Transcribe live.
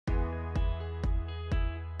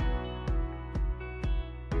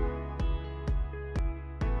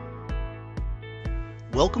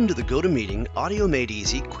Welcome to the GoToMeeting Audio Made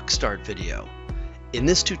Easy Quick Start video. In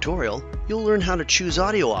this tutorial, you'll learn how to choose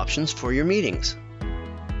audio options for your meetings.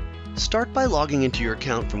 Start by logging into your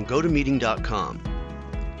account from GoToMeeting.com.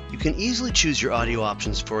 You can easily choose your audio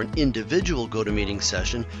options for an individual GoToMeeting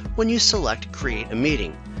session when you select Create a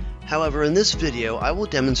Meeting. However, in this video, I will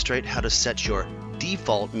demonstrate how to set your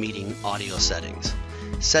default meeting audio settings.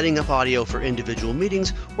 Setting up audio for individual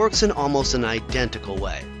meetings works in almost an identical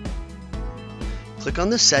way. Click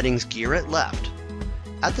on the Settings gear at left.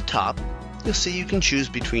 At the top, you'll see you can choose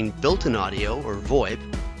between built-in audio or VoIP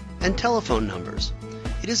and telephone numbers.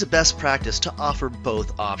 It is a best practice to offer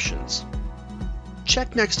both options.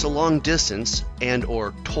 Check next to long distance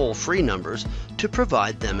and/or toll-free numbers to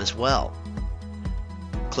provide them as well.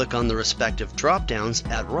 Click on the respective drop-downs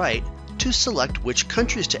at right to select which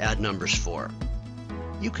countries to add numbers for.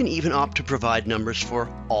 You can even opt to provide numbers for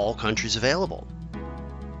all countries available.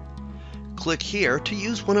 Click here to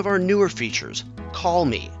use one of our newer features, Call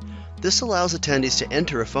Me. This allows attendees to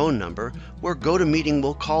enter a phone number where GoToMeeting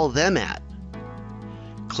will call them at.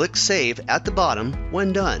 Click Save at the bottom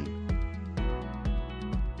when done.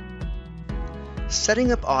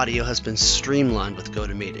 Setting up audio has been streamlined with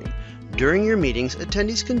GoToMeeting. During your meetings,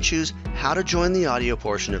 attendees can choose how to join the audio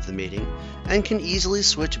portion of the meeting and can easily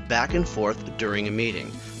switch back and forth during a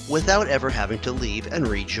meeting without ever having to leave and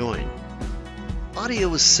rejoin.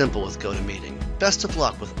 Audio is simple with GoToMeeting. Best of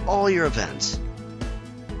luck with all your events.